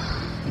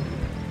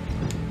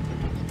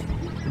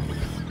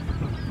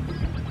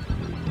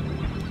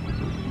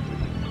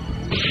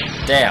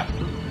 Damn.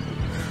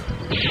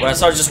 When I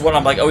saw just one,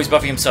 I'm like, oh, he's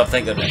buffing himself,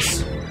 thank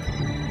goodness.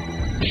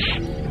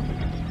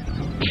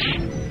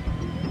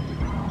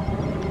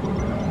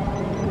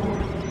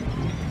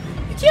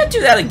 You can't do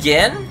that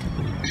again.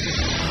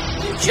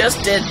 You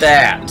just did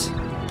that.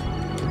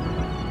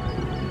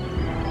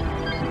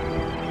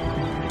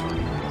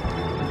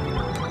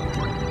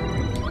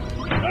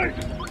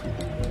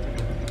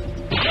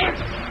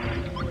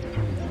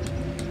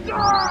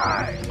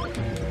 Die!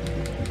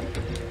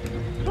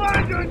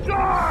 Time to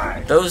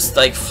die! Those,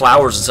 like,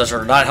 flowers and such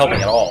are not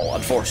helping at all,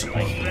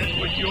 unfortunately. This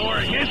was your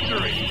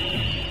history.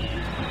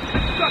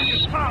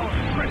 Destructive power,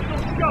 crystal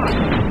shot.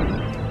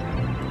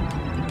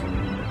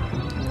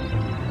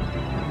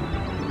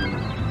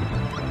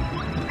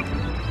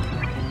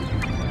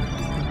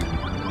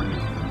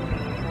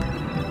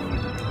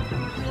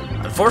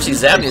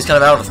 Unfortunately, Zabney is kind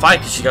of out of the fight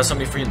because she got so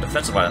many free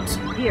defensive items.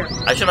 Here.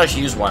 I should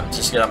actually use one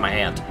just to get out of my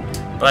hand,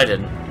 but I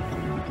didn't.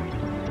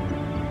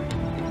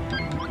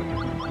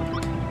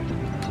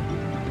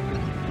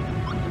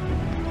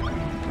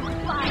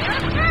 Fire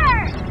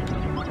burst.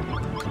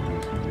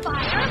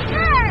 Fire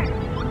burst.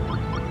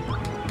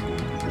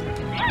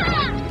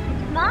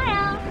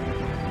 Smile.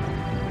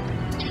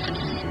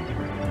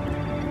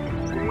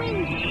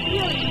 Wings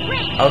really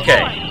great.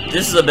 Okay,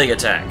 this is a big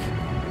attack.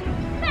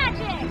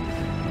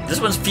 Magic. This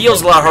one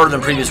feels a lot harder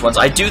than previous ones.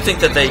 I do think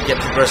that they get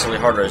progressively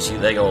harder as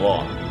they go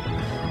along.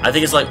 I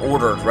think it's like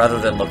ordered rather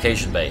than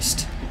location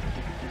based.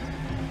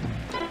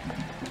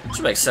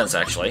 Which makes sense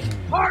actually.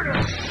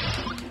 Harder!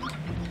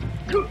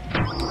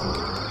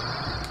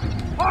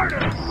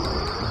 Harder!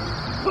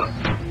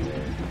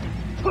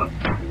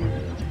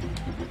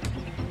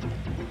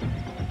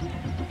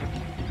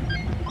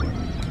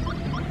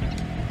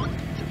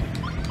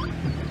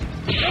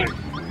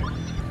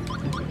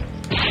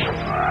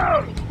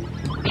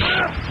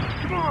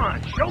 Come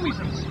on, show me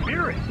some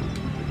spirit.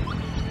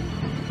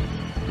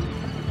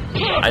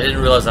 I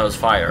didn't realize that was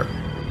fire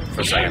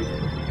for a second.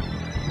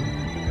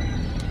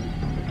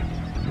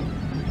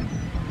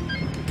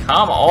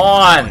 Come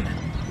on!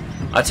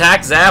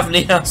 Attack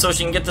Zavnia so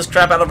she can get this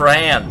crap out of her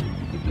hand.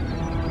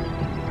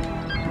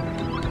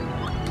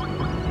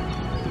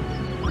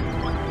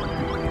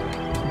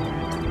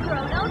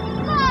 Chrono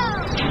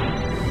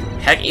slow.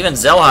 Heck, even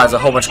Zelha has a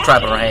whole bunch of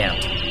crap in her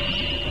hand.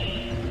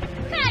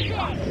 Magic.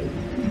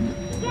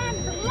 Stand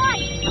the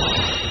light.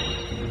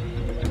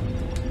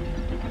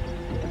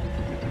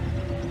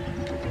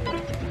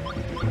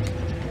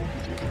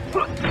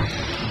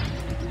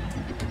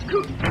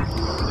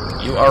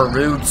 You are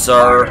rude,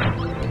 sir.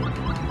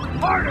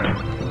 Harder!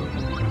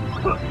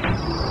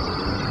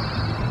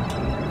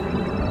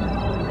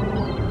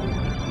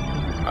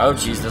 Oh,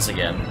 jeez, this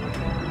again.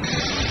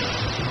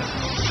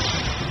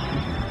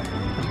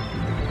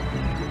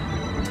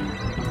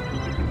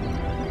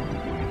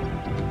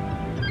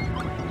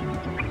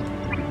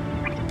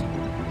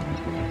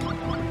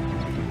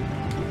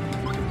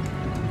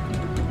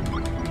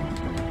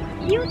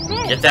 Use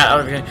this. Get that out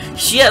of here.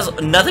 She has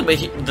nothing but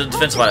the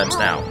defensive items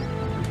now.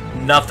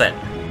 Nothing.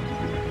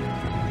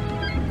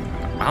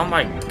 Oh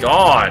my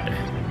god.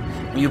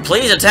 Will you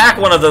please attack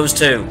one of those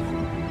two?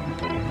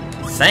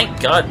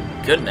 Thank God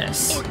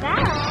goodness. Is that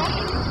all?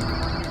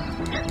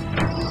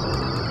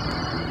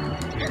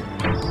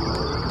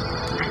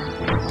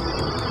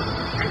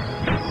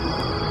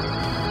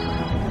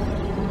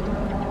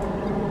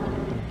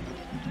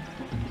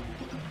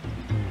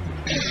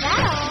 Is that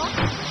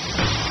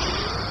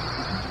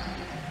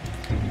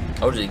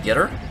all? Oh, did he get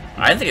her?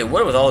 I didn't think it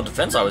would with all the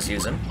defense I was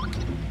using.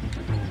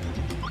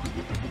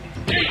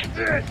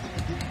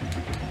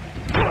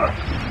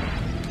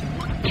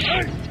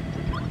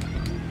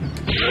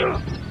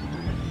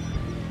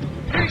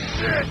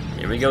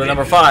 Here we go with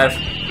number 5.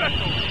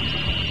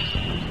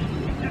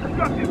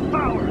 Destructive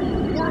power.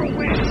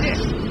 Whirlwind hit.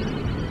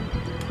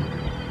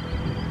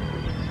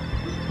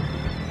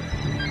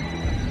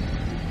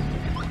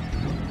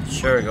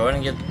 Sure, go ahead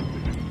and get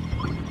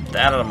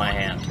that out of my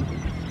hand.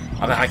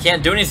 I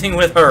can't do anything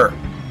with her.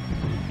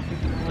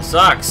 This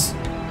sucks.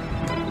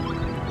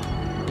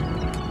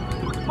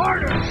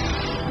 Harder.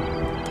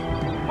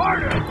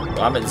 Harder.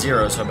 Well, I'm at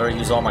 0, so I better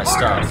use all my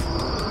stuff.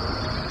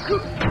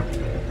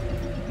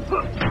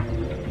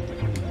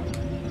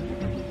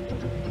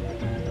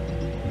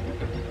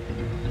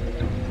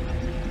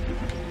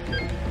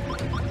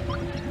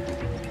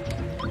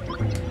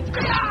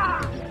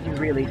 You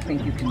really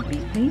think you can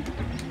beat me?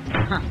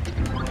 Huh.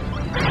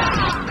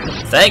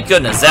 Thank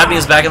goodness, Zavni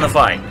is back in the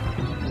fight.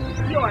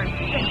 You're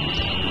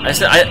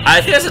finished.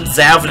 I think I said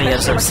Zavni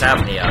instead of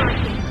Savnia.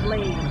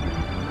 Blade.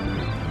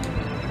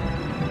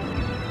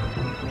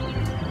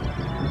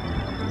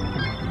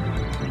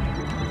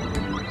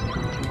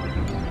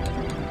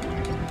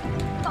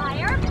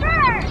 Fire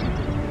first!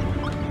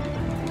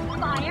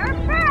 Fire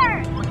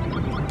first!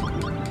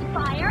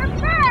 Fire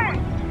first!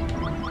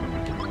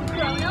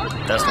 Chronos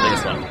That's the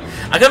biggest one.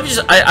 I could have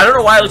just I don't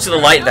know why I looked at the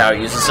light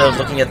values instead of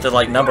looking at the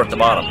like number at the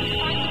bottom.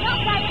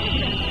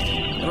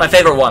 My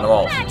favorite one of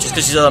all, just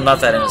because she said I'm not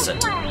that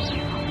innocent.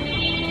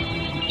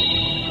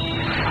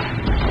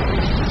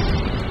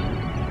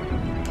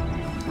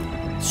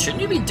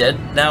 Shouldn't you be dead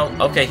now?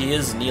 Okay, he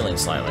is kneeling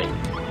slightly.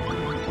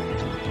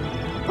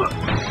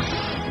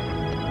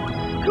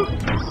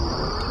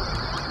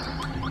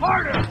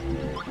 Harder.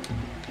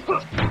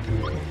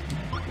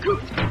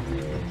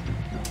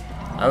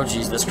 Oh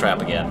jeez, this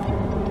crap again.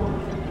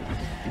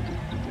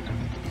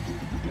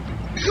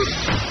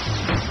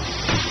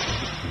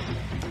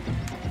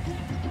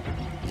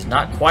 He's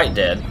not quite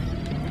dead.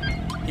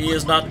 He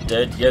is not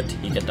dead yet.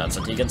 He can dance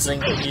and he can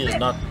sing. He is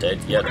not dead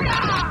yet.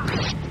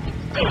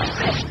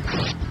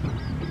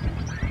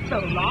 So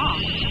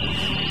long.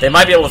 They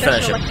might be able to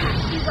finish him.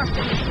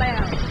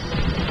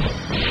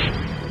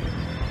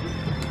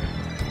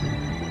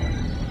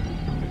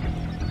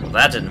 Well,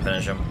 that didn't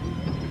finish him.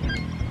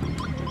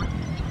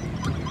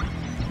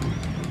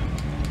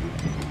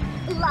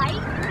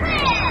 Light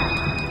clear!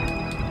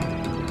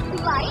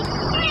 Light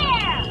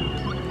clear!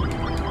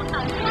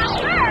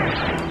 Unclapper!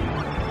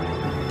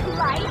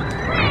 Light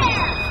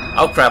clear!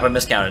 Oh crap, I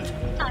miscounted.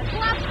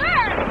 Unclapper!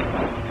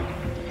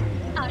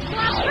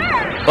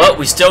 Unclapper! But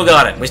we still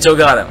got him. We still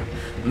got him.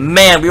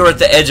 Man, we were at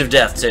the edge of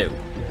death too.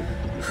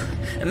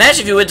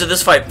 Imagine if you went to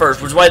this fight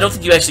first, which is why I don't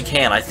think you actually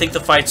can. I think the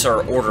fights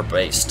are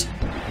order-based.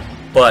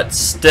 But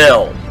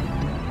still.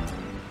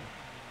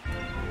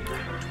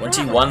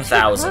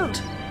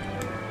 21,000.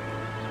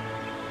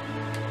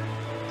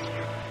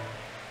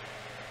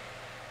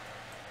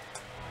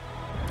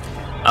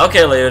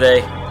 Okay,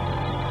 Leode.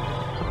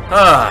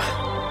 Ah.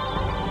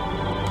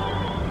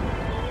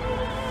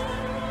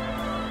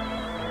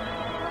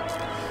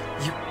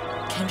 You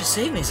came to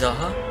save me,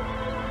 Zaha.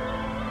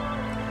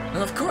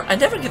 Well, of course, I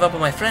never give up on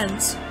my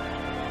friends.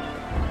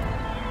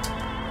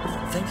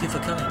 Thank you for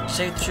coming. To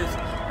tell you the truth,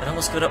 I'd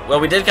almost give it up.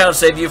 Well, we did kind of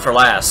save you for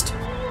last.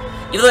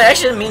 Even though I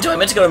actually didn't mean to. I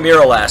meant to go to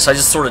Miro last. I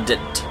just sort of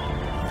didn't.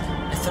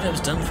 I thought I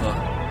was done for.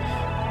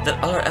 That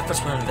all our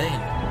efforts were in vain.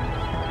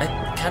 I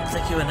can't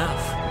thank you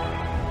enough.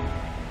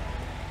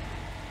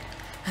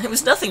 It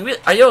was nothing real.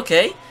 Are you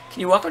okay? Can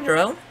you walk on your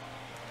own?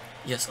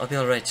 Yes, I'll be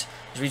alright.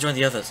 Let's rejoin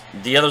the others.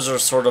 The others are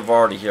sort of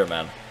already here,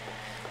 man.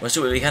 Let's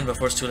do what we can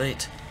before it's too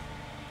late.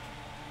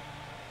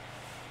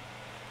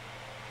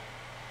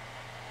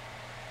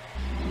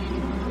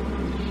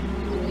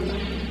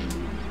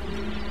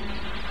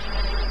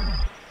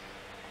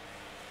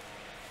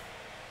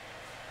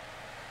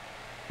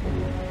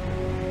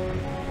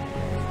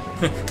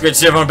 Good to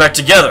see everyone back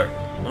together.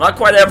 Well, not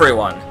quite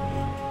everyone.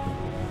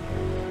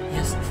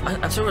 Yes,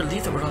 I'm so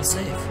relieved that we're all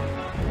safe.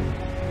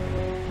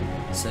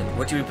 So,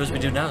 what do we suppose we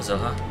do now,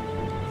 Zoha?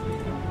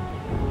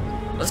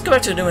 Let's go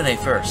back to Nuene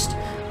first.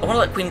 I want to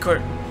let Queen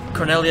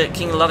Cornelia,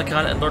 King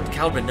Latakan, and Lord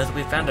Calvin know that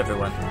we found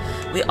everyone.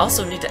 We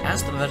also need to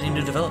ask them about any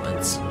new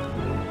developments.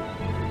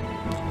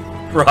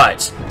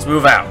 Right, let's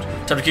move out.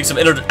 Time to kick some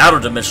outer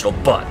dimensional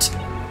butt.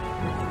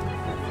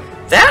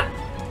 That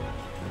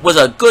was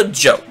a good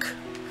joke.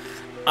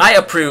 I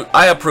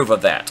approve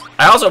of that.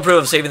 I also approve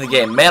of saving the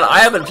game. Man, I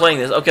have been playing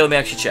this. Okay, let me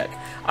actually check.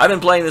 I've been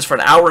playing this for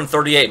an hour and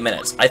 38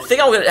 minutes. I think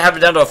I'm going to have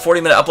it down to a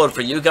 40-minute upload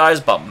for you guys,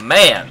 but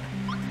man,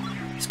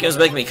 this game's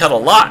making me cut a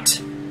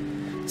lot.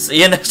 See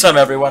you next time,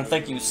 everyone.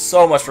 Thank you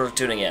so much for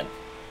tuning in.